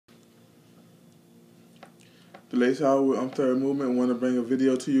The latest hour with Third Movement. I want to bring a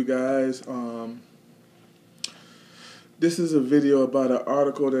video to you guys. This is a video about an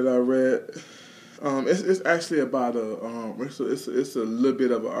article that I read. It's actually about it's a little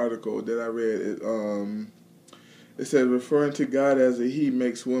bit of an article that I read. It says referring to God as a He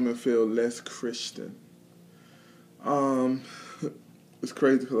makes women feel less Christian. It's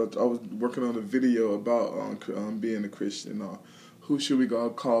crazy because I was working on a video about being a Christian. Who should we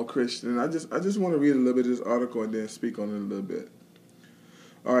call Christian? And I just want to read a little bit of this article and then speak on it a little bit.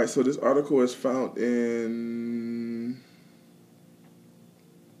 All right, so this article is found in.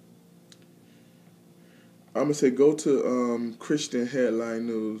 I'm gonna say go to Christian Headline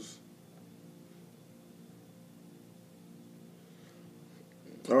News.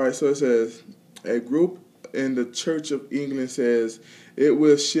 All right, so it says a group in the Church of England says it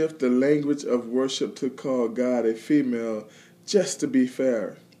will shift the language of worship to call God a female just to be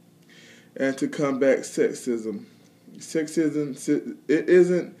fair and to combat sexism. It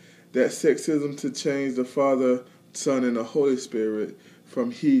isn't that sexism to change the Father, Son, and the Holy Spirit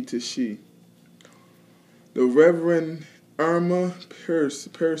from he to she. The Reverend Irma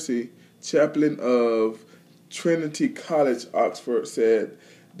Percy, chaplain of Trinity College, Oxford, said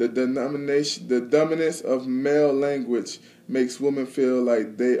the dominance of male language makes women feel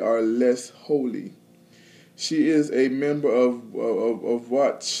like they are less holy. She is a member of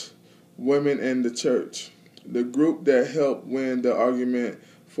Watch Women in the Church, the group that helped win the argument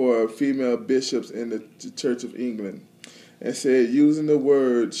for female bishops in the Church of England, and said using the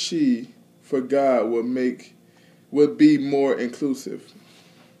word she for God would be more inclusive.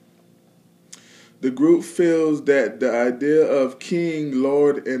 The group feels that the idea of King,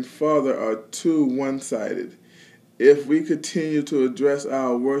 Lord, and Father are too one-sided. If we continue to address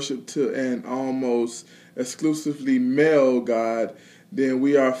our worship to an almost exclusively male God, then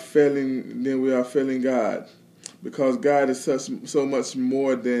we are failing God, because God is so much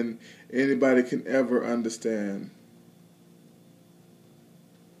more than anybody can ever understand.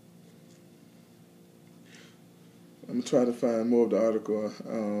 I'm going to try to find more of the article.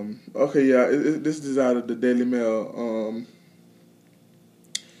 This is out of the Daily Mail.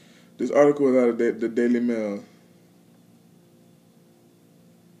 This article is out of the Daily Mail.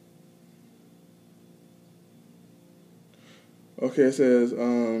 Okay, it says,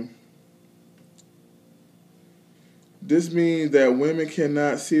 this means that women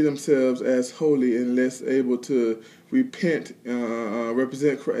cannot see themselves as holy unless able to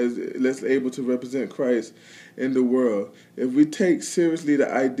represent Christ, less able to represent Christ in the world. If we take seriously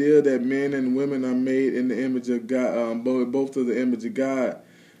the idea that men and women are made in the image of God, both of the image of God,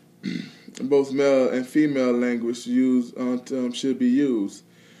 both male and female language should be used.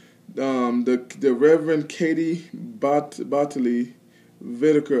 The Reverend Katie Bartley,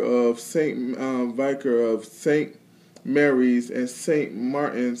 vicar of St. Mary's and St.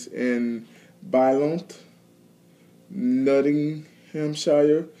 Martin's in Bylont,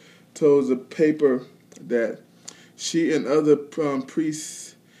 Nottinghamshire, told the paper that she and other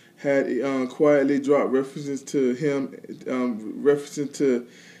priests had quietly dropped references to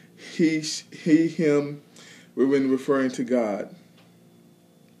he, him, when referring to God.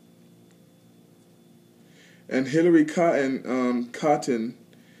 And Hillary Cotton,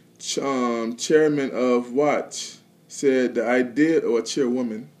 chairman of Watch, said the idea, or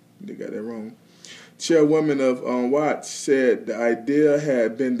chairwoman, they got that wrong. Chairwoman of Watch said the idea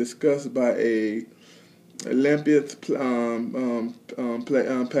had been discussed by a Lambeth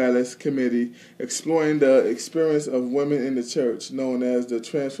Palace committee exploring the experience of women in the church, known as the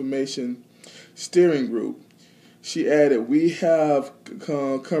Transformation Steering Group. She added, we have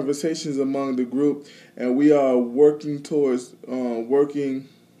conversations among the group, and we are working towards working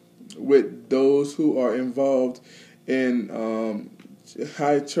with those who are involved in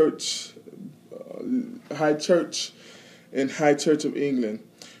High Church of England.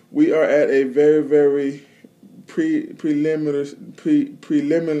 We are at a very, very preliminary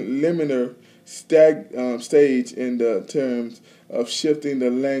stage in the terms of shifting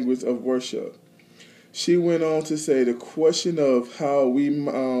the language of worship. She went on to say the question of how we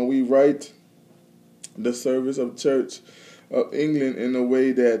write the service of Church of England in a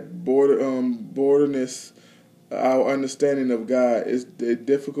way that borders our understanding of God is a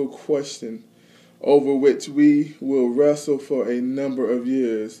difficult question over which we will wrestle for a number of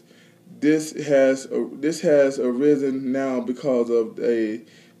years. This has arisen now because of a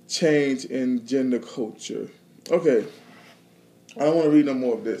change in gender culture. Okay, I don't want to read no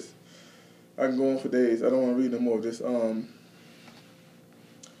more of this. I can go on for days. I don't want to read no more of this.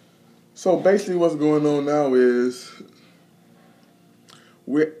 So basically what's going on now is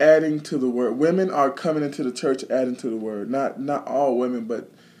we're adding to the word. Women are coming into the church adding to the word. Not all women, but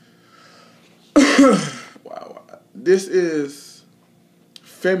wow. This is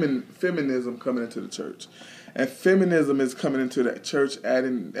feminism coming into the church. And feminism is coming into that church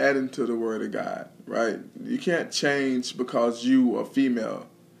adding to the word of God, right? You can't change because you are female.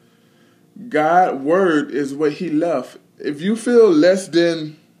 God's word is what he left. If you feel less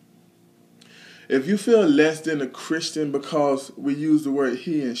than a Christian because we use the word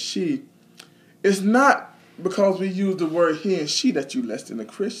he and she, it's not because we use the word he and she that you less than a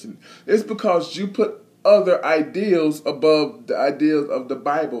Christian. It's because you put other ideals above the ideals of the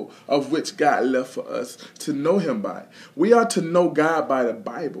Bible, of which God left for us to know him by. We are to know God by the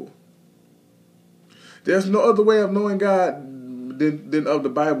Bible. There's no other way of knowing God than of the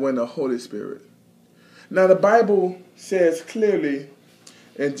Bible and the Holy Spirit. Now the Bible says clearly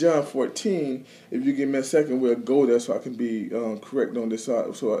in John 14, if you give me a second, we'll go there so I can be correct on this. So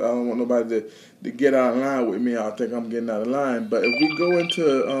I don't want nobody to get out of line with me. I think I'm getting out of line. But if we go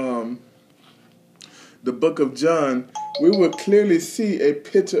into the book of John, we will clearly see a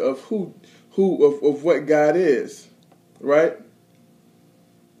picture of of what God is, right?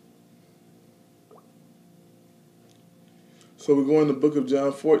 So we go in the book of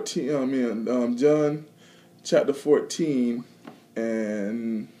John 14. John chapter 14,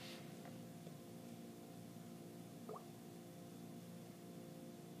 and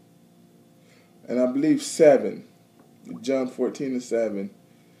I believe 7. John 14 and 7.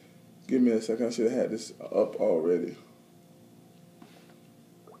 Give me a second. I should have had this up already.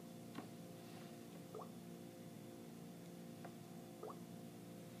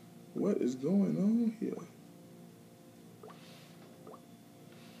 What is going on here?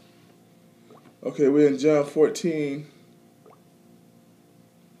 Okay, we're in John 14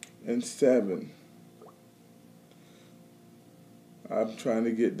 and 7. I'm trying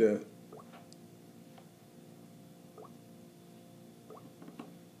to get there.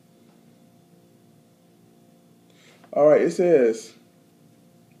 All right, it says,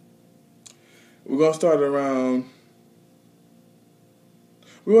 we're going to start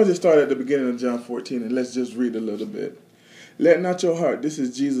at the beginning of John 14, and let's just read a little bit. Let not your heart, this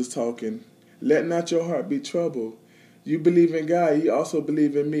is Jesus talking, let not your heart be troubled. You believe in God, ye also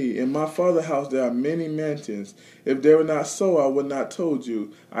believe in me. In my Father's house there are many mansions. If they were not so, I would not told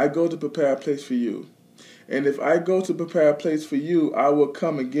you. I go to prepare a place for you. And if I go to prepare a place for you, I will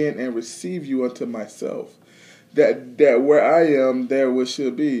come again and receive you unto myself. That where I am, there we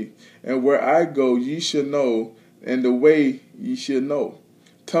shall be. And where I go, ye shall know, and the way ye shall know.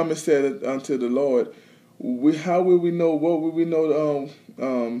 Thomas said unto the Lord, how will we know? What will we know?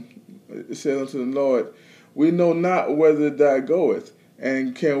 It said unto the Lord, we know not whither thou goest,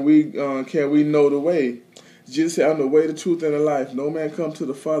 and can we know the way? Jesus said, I'm the way, the truth, and the life. No man come to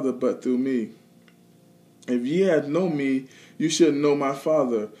the Father but through me. If ye had known me, you should know my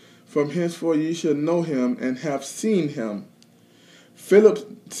Father. From henceforth ye shall know him and have seen him. Philip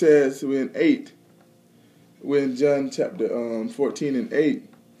says in John chapter 14 and 8,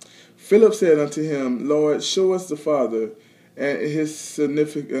 Philip said unto him, Lord, show us the Father, and his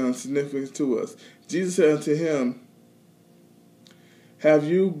significance to us. Jesus said unto him, have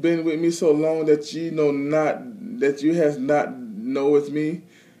you been with me so long that you has not knoweth me?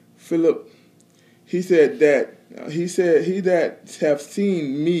 Philip, he said, he that have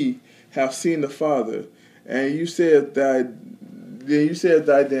seen me have seen the Father. And you said then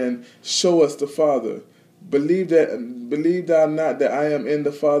show us the Father. Believe thou not that I am in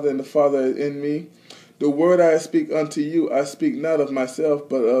the Father, and the Father is in me. The word I speak unto you, I speak not of myself,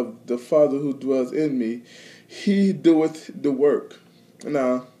 but of the Father who dwells in me. He doeth the work.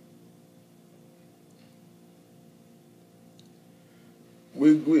 Now,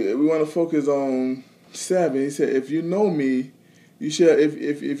 we want to focus on 7. He said, if you know me, you shall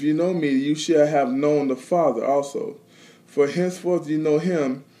if you know me, you shall have known the Father also. For henceforth you know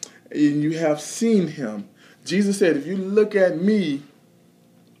him, and you have seen him. Jesus said, if you look at me,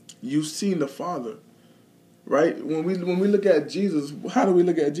 you've seen the Father. Right? When we look at Jesus, how do we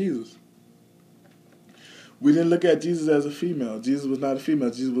look at Jesus? We didn't look at Jesus as a female. Jesus was not a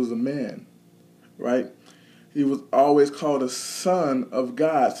female. Jesus was a man. Right? He was always called a son of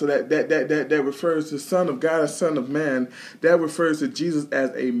God. So that refers to son of God, a son of man. That refers to Jesus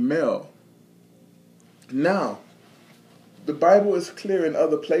as a male. Now, the Bible is clear in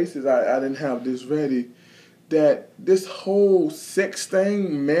other places, I didn't have this ready, that this whole sex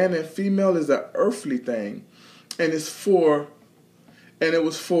thing, man and female, is an earthly thing. And it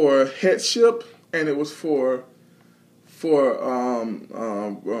was for headship, and it was for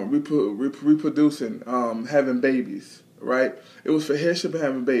reproducing, having babies, right? It was for headship and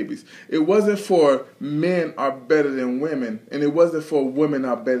having babies. It wasn't for men are better than women, and it wasn't for women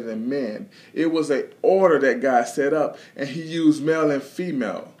are better than men. It was an order that God set up, and he used male and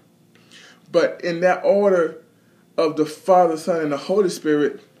female. But in that order of the Father, Son, and the Holy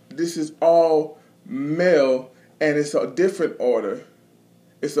Spirit, this is all male, and it's a different order.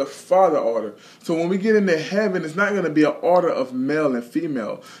 It's a father order. So when we get into heaven, it's not going to be an order of male and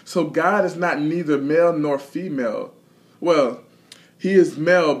female. So God is not neither male nor female. Well, he is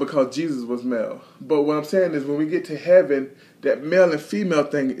male because Jesus was male. But what I'm saying is when we get to heaven, that male and female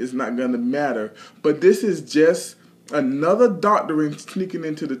thing is not going to matter. But this is just another doctrine sneaking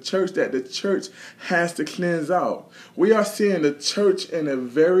into the church that the church has to cleanse out. We are seeing the church in a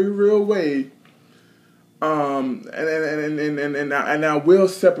very real way. And I will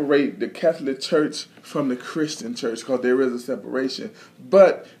separate the Catholic Church from the Christian Church because there is a separation.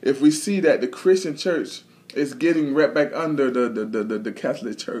 But if we see that the Christian Church is getting right back under the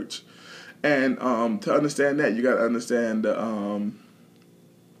Catholic Church, and to understand that, you got to understand the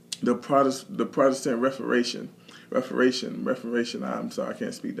Protestant Reformation. I'm sorry, I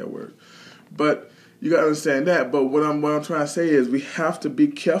can't speak that word, but you gotta understand that. But what I'm trying to say is we have to be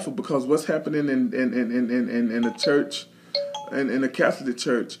careful because what's happening in the church and in the Catholic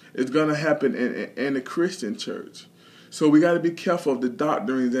Church is gonna happen in the Christian Church. So we got to be careful of the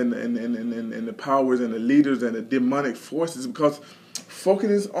doctrines and the powers and the leaders and the demonic forces, because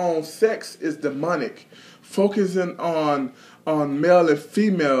focusing on sex is demonic. Focusing on male and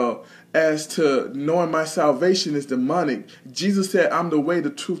female as to knowing my salvation is demonic. Jesus said, I'm the way, the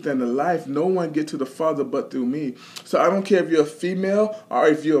truth, and the life. No one get to the Father but through me. So I don't care if you're a female or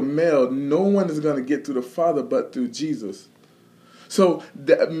if you're a male. No one is going to get to the Father but through Jesus. So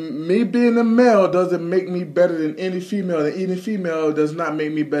me being a male doesn't make me better than any female, and any female does not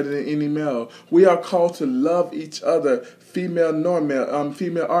make me better than any male. We are called to love each other, female nor male,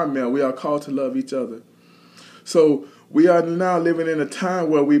 female or male. We are called to love each other. So we are now living in a time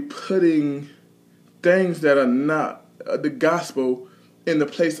where we're putting things that are not the gospel in the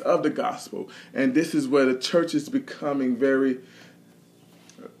place of the gospel. And this is where the church is becoming very,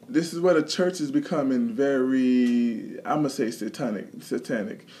 I'm going to say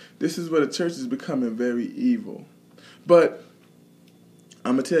satanic. This is where the church is becoming very evil. But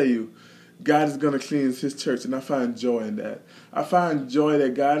I'm going to tell you, God is going to cleanse his church, and I find joy in that. I find joy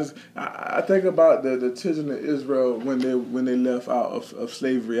that God is... I think about the children of Israel when they left out of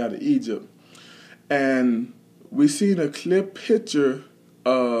slavery out of Egypt. And we seen a clear picture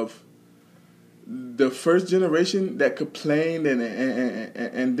of the first generation that complained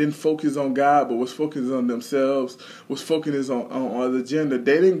and didn't focus on God, but was focused on themselves, was focused on the agenda.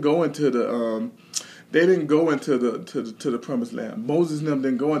 They didn't go into the to the promised land. Moses and them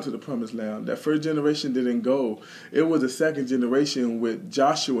didn't go into the promised land. That first generation didn't go. It was the second generation with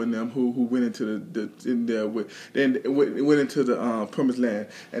Joshua and them who went into went into the promised land.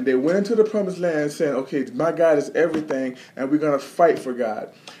 And they went into the promised land saying, okay, my God is everything, and we're going to fight for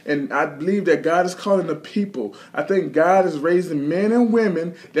God. And I believe that God is calling the people. I think God is raising men and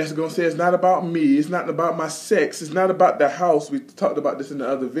women that's going to say it's not about me. It's not about my sex. It's not about the house. We talked about this in the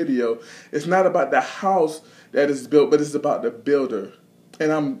other video. It's not about the house that is built, but it's about the builder.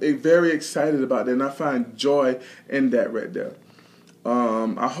 And I'm very excited about that, and I find joy in that right there.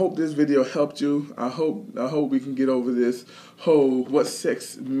 I hope this video helped you. I hope we can get over this whole what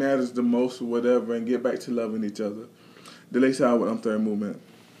sex matters the most or whatever and get back to loving each other. DeLay Side with Third Movement.